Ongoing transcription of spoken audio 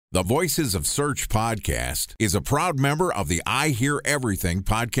The Voices of Search podcast is a proud member of the I Hear Everything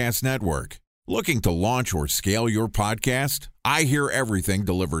podcast network. Looking to launch or scale your podcast? I Hear Everything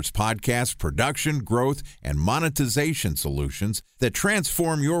delivers podcast production, growth, and monetization solutions that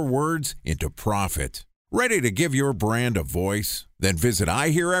transform your words into profit. Ready to give your brand a voice? Then visit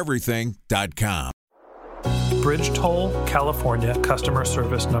iheareverything.com. Bridge toll, California, customer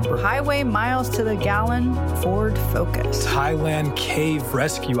service number. Highway miles to the gallon, Ford Focus. Thailand cave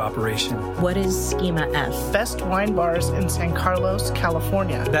rescue operation. What is Schema F? Best wine bars in San Carlos,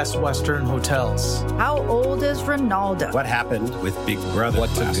 California. Best Western hotels. How old is Ronaldo? What happened with Big Brother?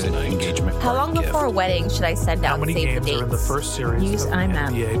 What's a good engagement? How long before a wedding should I send out How many save the games dates? are in the first series? Use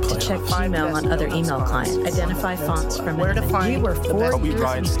IMAP to check email on other email clients. Identify fonts from Where to find We were the 4 best-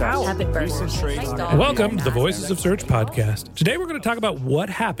 years out. Avid burgers. Welcome to the Voices of Search podcast. Today we're going to talk about what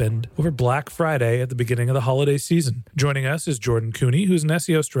happened over Black Friday at the beginning of the holiday season. Joining us is Jordan Cooney, who's an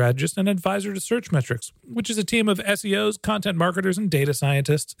SEO strategist and advisor to Searchmetrics, which is a team of SEOs, content marketers, and data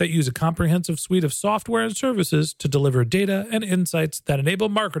scientists that use a comprehensive suite of software and services to deliver data and insights that enable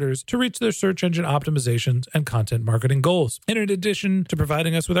marketers to reach their search engine optimizations and content marketing goals. And in addition to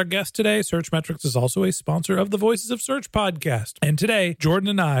providing us with our guest today, Searchmetrics is also a sponsor of the Voices of Search podcast. And today, Jordan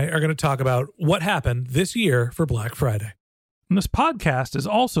and I are going to talk about what happened this year for Black Friday. And this podcast is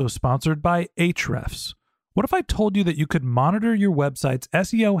also sponsored by Ahrefs. What if I told you that you could monitor your website's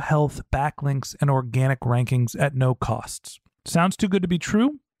SEO health, backlinks, and organic rankings at no costs? Sounds too good to be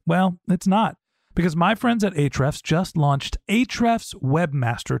true? Well, it's not, because my friends at Ahrefs just launched Ahrefs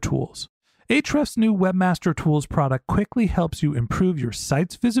Webmaster Tools. Ahrefs' new Webmaster Tools product quickly helps you improve your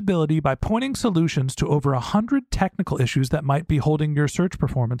site's visibility by pointing solutions to over 100 technical issues that might be holding your search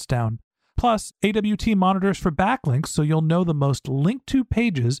performance down. Plus, AWT monitors for backlinks so you'll know the most linked to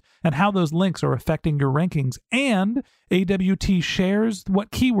pages and how those links are affecting your rankings. And AWT shares what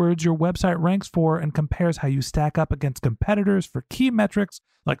keywords your website ranks for and compares how you stack up against competitors for key metrics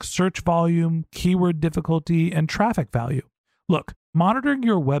like search volume, keyword difficulty, and traffic value. Look, monitoring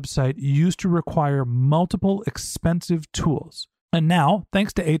your website used to require multiple expensive tools. And now,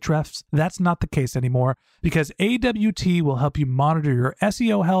 thanks to Ahrefs, that's not the case anymore because AWT will help you monitor your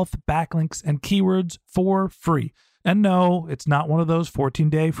SEO health, backlinks, and keywords for free. And no, it's not one of those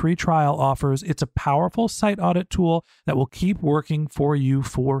 14-day free trial offers. It's a powerful site audit tool that will keep working for you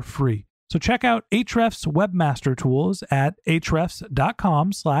for free. So check out Ahrefs Webmaster Tools at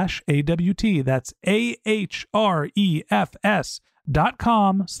ahrefs.com/AWT. That's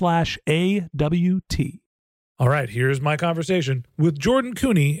ahrefs.com/AWT. All right, here's my conversation with Jordan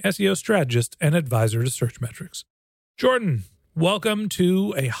Cooney, SEO strategist and advisor to Searchmetrics. Jordan, welcome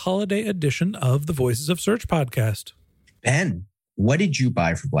to a holiday edition of the Voices of Search podcast. Ben, what did you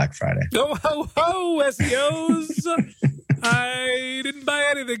buy for Black Friday? Oh, ho, ho, SEOs! I didn't buy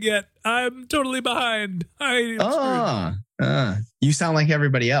anything yet. I'm totally behind. You sound like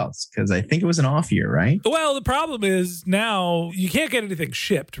everybody else because I think it was an off year, right? Well, the problem is now you can't get anything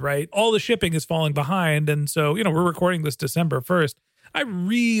shipped, right? All the shipping is falling behind. And so, we're recording this December 1st. I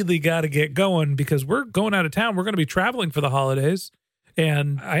really got to get going because we're going out of town. We're going to be traveling for the holidays.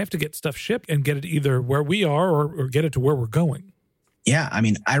 And I have to get stuff shipped and get it either where we are or get it to where we're going. Yeah, I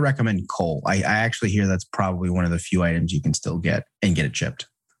mean, I recommend coal. I actually hear that's probably one of the few items you can still get and get it shipped.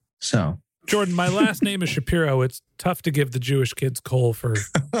 So, Jordan, my last name is Shapiro. It's tough to give the Jewish kids coal for.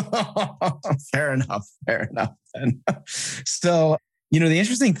 Fair enough. So, the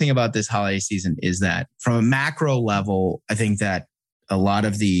interesting thing about this holiday season is that from a macro level, I think that a lot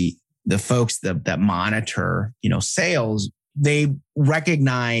of the folks that monitor, sales, they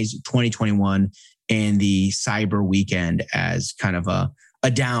recognize 2021 and the cyber weekend as kind of a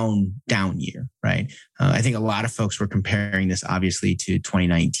down year, right? I think a lot of folks were comparing this obviously to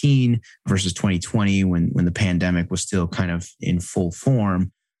 2019 versus 2020 when the pandemic was still kind of in full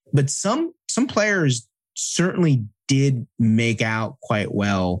form. But some players certainly did make out quite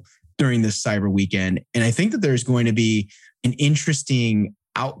well during this cyber weekend. And I think that there's going to be an interesting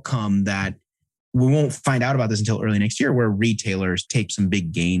outcome that we won't find out about this until early next year, where retailers take some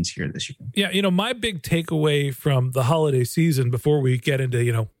big gains here this year. Yeah, my big takeaway from the holiday season before we get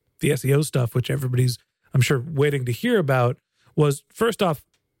into, the SEO stuff, which everybody's, I'm sure, waiting to hear about, was first off,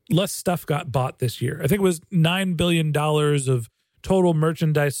 less stuff got bought this year. I think it was $9 billion of total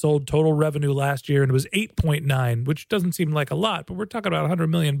merchandise sold, total revenue last year, and it was 8.9, which doesn't seem like a lot, but we're talking about $100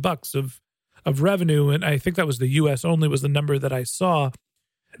 million of revenue, and I think that was the U.S. only was the number that I saw.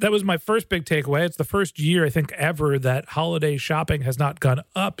 That was my first big takeaway. It's the first year, I think, ever that holiday shopping has not gone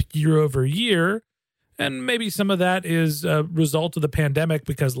up year over year. And maybe some of that is a result of the pandemic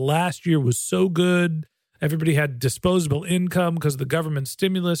because last year was so good Everybody had disposable income because of the government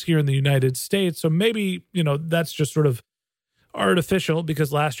stimulus here in the United States. So maybe, that's just sort of artificial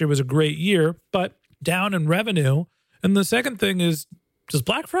because last year was a great year, but down in revenue. And the second thing is, does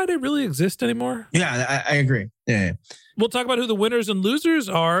Black Friday really exist anymore? Yeah, I agree. Yeah. We'll talk about who the winners and losers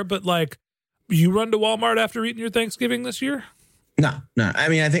are, but you run to Walmart after eating your Thanksgiving this year? No. I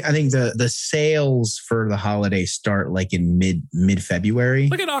mean, I think the sales for the holiday start in mid-February.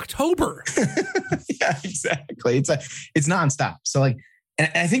 Like in October. Yeah, exactly. It's nonstop. So and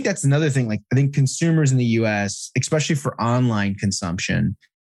I think that's another thing. I think consumers in the US, especially for online consumption,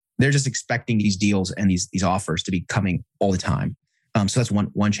 they're just expecting these deals and these offers to be coming all the time. So that's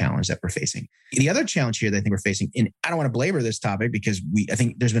one challenge that we're facing. The other challenge here that I think we're facing, and I don't want to belabor this topic because I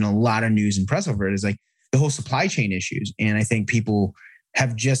think there's been a lot of news and press over it, is the whole supply chain issues. And I think people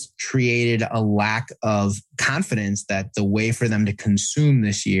have just created a lack of confidence that the way for them to consume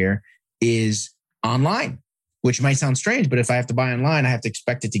this year is online, which might sound strange, but if I have to buy online, I have to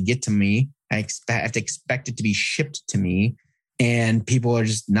expect it to get to me. I have to expect it to be shipped to me. And people are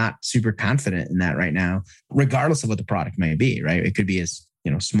just not super confident in that right now, regardless of what the product may be, right? It could be as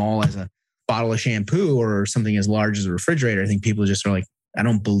small as a bottle of shampoo or something as large as a refrigerator. I think people just are I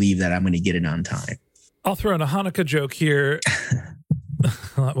don't believe that I'm going to get it on time. I'll throw in a Hanukkah joke here.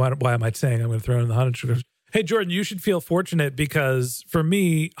 Why am I saying I'm going to throw in the Hanukkah joke? Hey, Jordan, you should feel fortunate because for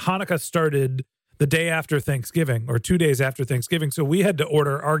me, Hanukkah started the day after Thanksgiving or 2 days after Thanksgiving. So we had to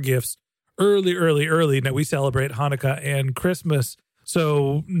order our gifts early. Now we celebrate Hanukkah and Christmas.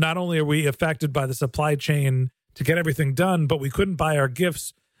 So not only are we affected by the supply chain to get everything done, but we couldn't buy our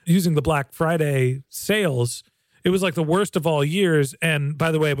gifts using the Black Friday sales. It was the worst of all years. And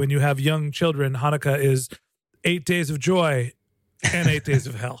by the way, when you have young children, Hanukkah is 8 days of joy and 8 days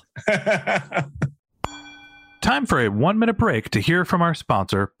of hell. Time for a 1-minute break to hear from our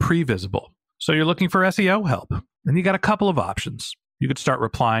sponsor, Previsible. So you're looking for SEO help, and you got a couple of options. You could start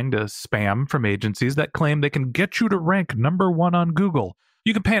replying to spam from agencies that claim they can get you to rank #1 on Google.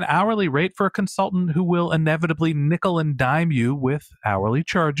 You can pay an hourly rate for a consultant who will inevitably nickel and dime you with hourly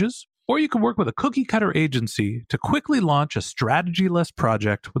charges. Or you can work with a cookie-cutter agency to quickly launch a strategy-less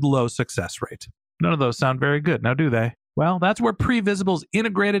project with low success rate. None of those sound very good, now do they? Well, that's where Previsible's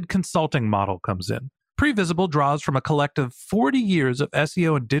integrated consulting model comes in. Previsible draws from a collective 40 years of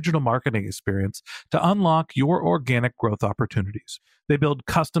SEO and digital marketing experience to unlock your organic growth opportunities. They build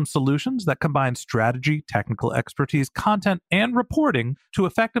custom solutions that combine strategy, technical expertise, content, and reporting to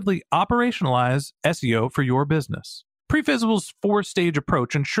effectively operationalize SEO for your business. Previsible's 4-stage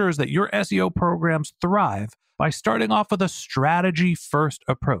approach ensures that your SEO programs thrive by starting off with a strategy-first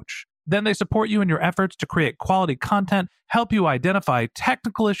approach. Then they support you in your efforts to create quality content, help you identify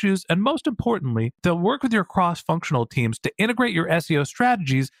technical issues, and most importantly, they'll work with your cross-functional teams to integrate your SEO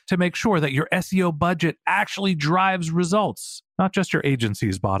strategies to make sure that your SEO budget actually drives results, not just your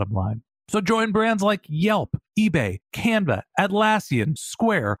agency's bottom line. So join brands like Yelp, eBay, Canva, Atlassian,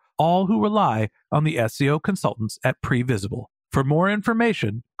 Square, all who rely on the SEO consultants at Previsible. For more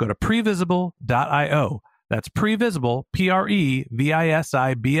information, go to previsible.io. That's Previsible, Previsible.io.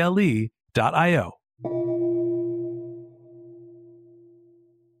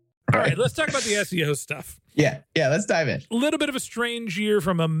 All right, let's talk about the SEO stuff. Yeah, let's dive in. A little bit of a strange year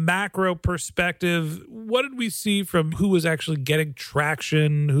from a macro perspective. What did we see from who was actually getting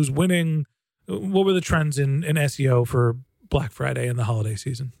traction, who's winning? What were the trends in SEO for Black Friday and the holiday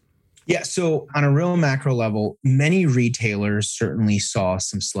season? Yeah, so on a real macro level, many retailers certainly saw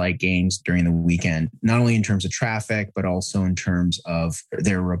some slight gains during the weekend, not only in terms of traffic, but also in terms of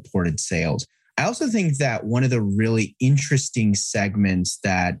their reported sales. I also think that one of the really interesting segments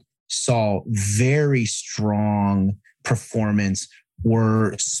that saw very strong performance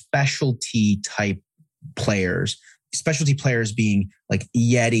were specialty type players, specialty players being like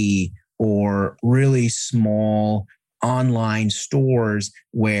Yeti or really small online stores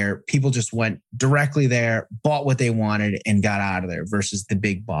where people just went directly there, bought what they wanted, and got out of there versus the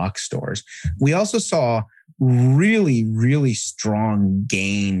big box stores. We also saw really, really strong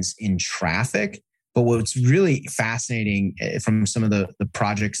gains in traffic. But what's really fascinating from some of the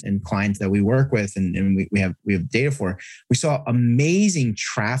projects and clients that we work with and we have data for, we saw amazing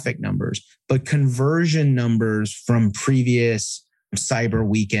traffic numbers, but conversion numbers from previous Cyber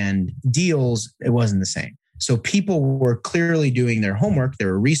Weekend deals, it wasn't the same. So people were clearly doing their homework. They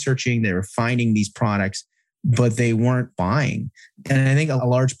were researching, they were finding these products, but they weren't buying. And I think a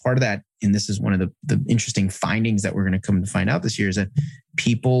large part of that, and this is one of the interesting findings that we're going to come to find out this year, is that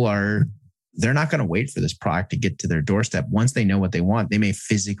people they're not going to wait for this product to get to their doorstep. Once they know what they want, they may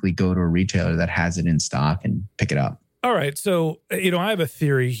physically go to a retailer that has it in stock and pick it up. All right. So, I have a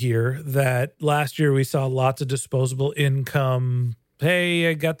theory here that last year we saw lots of disposable income. Hey,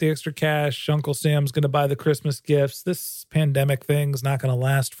 I got the extra cash. Uncle Sam's going to buy the Christmas gifts. This pandemic thing's not going to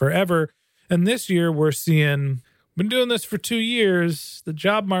last forever. And this year we're seeing, been doing this for 2 years. The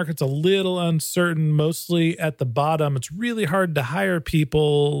job market's a little uncertain, mostly at the bottom. It's really hard to hire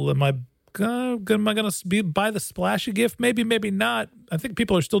people. Am I going to buy the splashy gift? Maybe, maybe not. I think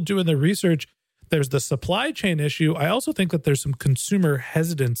people are still doing their research. There's the supply chain issue. I also think that there's some consumer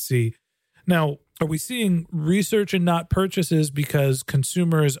hesitancy. Now, are we seeing research and not purchases because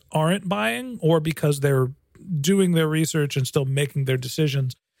consumers aren't buying, or because they're doing their research and still making their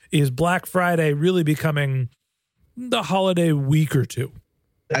decisions? Is Black Friday really becoming the holiday week or two?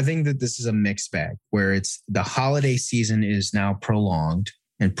 I think that this is a mixed bag where it's the holiday season is now prolonged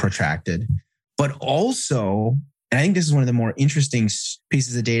and protracted, but also, and I think this is one of the more interesting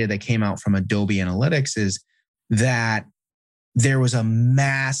pieces of data that came out from Adobe Analytics, is that there was a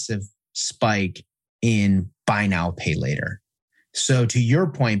massive spike in buy now, pay later. So to your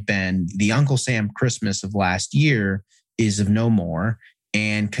point, Ben, the Uncle Sam Christmas of last year is of no more,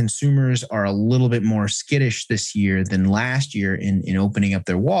 and consumers are a little bit more skittish this year than last year in opening up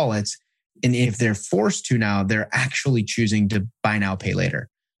their wallets. And if they're forced to now, they're actually choosing to buy now, pay later,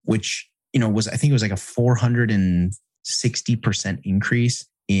 which I think it was like a 460% increase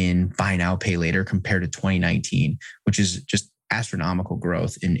in buy now, pay later compared to 2019, which is just astronomical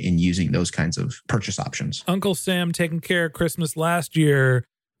growth in using those kinds of purchase options. Uncle Sam taking care of Christmas last year.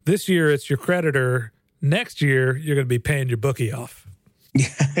 This year, it's your creditor. Next year, you're going to be paying your bookie off. Yeah,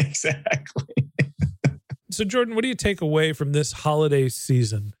 exactly. So, Jordan, what do you take away from this holiday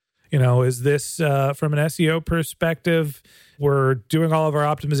season? Is this from an SEO perspective, we're doing all of our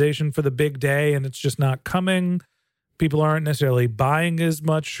optimization for the big day and it's just not coming? People aren't necessarily buying as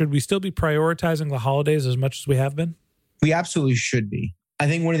much. Should we still be prioritizing the holidays as much as we have been? We absolutely should be. I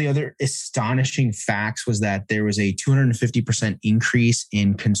think one of the other astonishing facts was that there was a 250% increase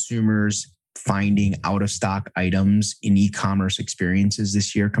in consumers finding out of stock items in e-commerce experiences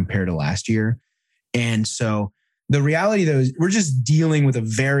this year compared to last year. And so the reality, though, is we're just dealing with a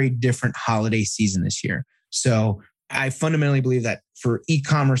very different holiday season this year. So I fundamentally believe that for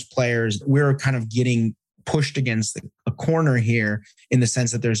e-commerce players, we're kind of getting pushed against a corner here in the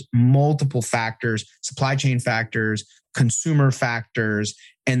sense that there's multiple factors, supply chain factors, consumer factors,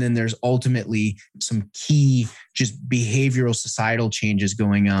 and then there's ultimately some key just behavioral societal changes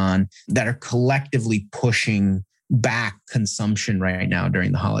going on that are collectively pushing back consumption right now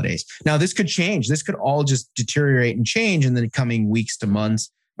during the holidays. Now, this could change. This could all just deteriorate and change in the coming weeks, as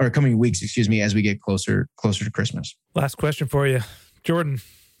we get closer to Christmas. Last question for you, Jordan.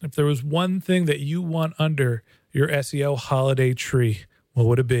 If there was one thing that you want under your SEO holiday tree, what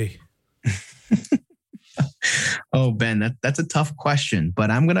would it be? Oh, Ben, that's a tough question,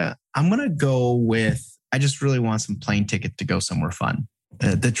 but I'm gonna go with, I just really want some plane ticket to go somewhere fun.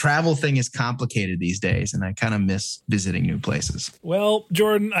 The travel thing is complicated these days, and I kind of miss visiting new places. Well,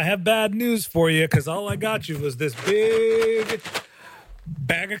 Jordan, I have bad news for you because all I got you was this big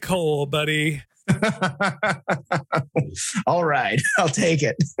bag of coal, buddy. All right, I'll take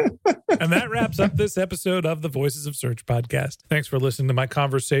it. And that wraps up this episode of the Voices of Search podcast. Thanks for listening to my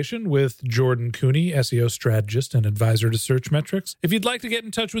conversation with Jordan Koene, SEO strategist and advisor to Searchmetrics. If you'd like to get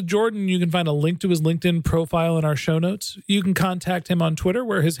in touch with Jordan, you can find a link to his LinkedIn profile in our show notes. You can contact him on Twitter,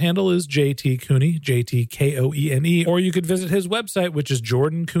 where his handle is JTKoene, JTKoene, or you could visit his website, which is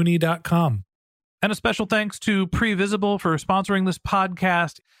jordankoene.com. And a special thanks to Previsible for sponsoring this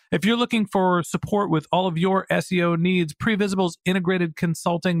podcast. If you're looking for support with all of your SEO needs, Previsible's integrated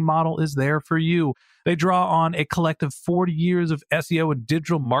consulting model is there for you. They draw on a collective 40 years of SEO and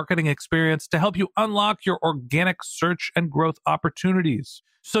digital marketing experience to help you unlock your organic search and growth opportunities.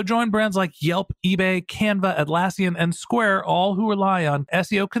 So join brands like Yelp, eBay, Canva, Atlassian, and Square, all who rely on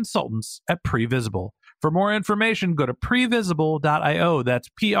SEO consultants at Previsible. For more information, go to previsible.io. That's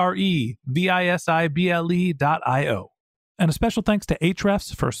previsible.io. And a special thanks to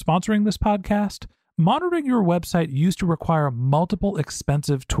Ahrefs for sponsoring this podcast. Monitoring your website used to require multiple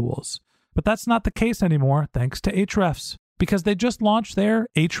expensive tools, but that's not the case anymore thanks to Ahrefs, because they just launched their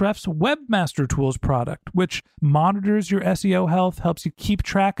Ahrefs Webmaster Tools product, which monitors your SEO health, helps you keep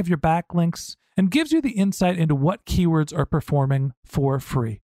track of your backlinks, and gives you the insight into what keywords are performing for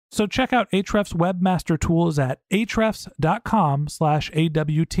free. So check out Ahrefs Webmaster Tools at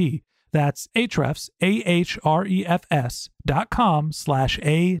ahrefs.com/AWT. That's Ahrefs,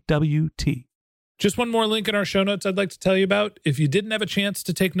 AHREFS.com/AWT. Just one more link in our show notes I'd like to tell you about. If you didn't have a chance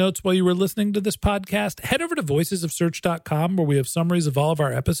to take notes while you were listening to this podcast, head over to voicesofsearch.com, where we have summaries of all of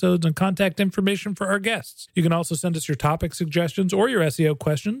our episodes and contact information for our guests. You can also send us your topic suggestions or your SEO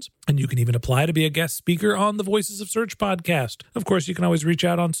questions, and you can even apply to be a guest speaker on the Voices of Search podcast. Of course, you can always reach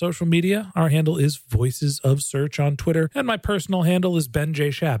out on social media. Our handle is Voices of Search on Twitter, and my personal handle is Ben J.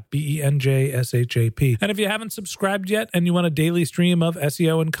 Shap, BenJShap. And if you haven't subscribed yet and you want a daily stream of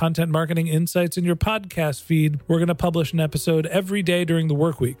SEO and content marketing insights in your podcast feed, we're going to publish an episode every day during the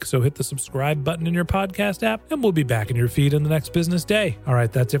work week. So hit the subscribe button in your podcast app, and we'll be back in your feed in the next business day. All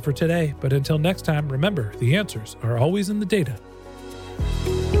right, that's it for today. But until next time, remember, the answers are always in the data.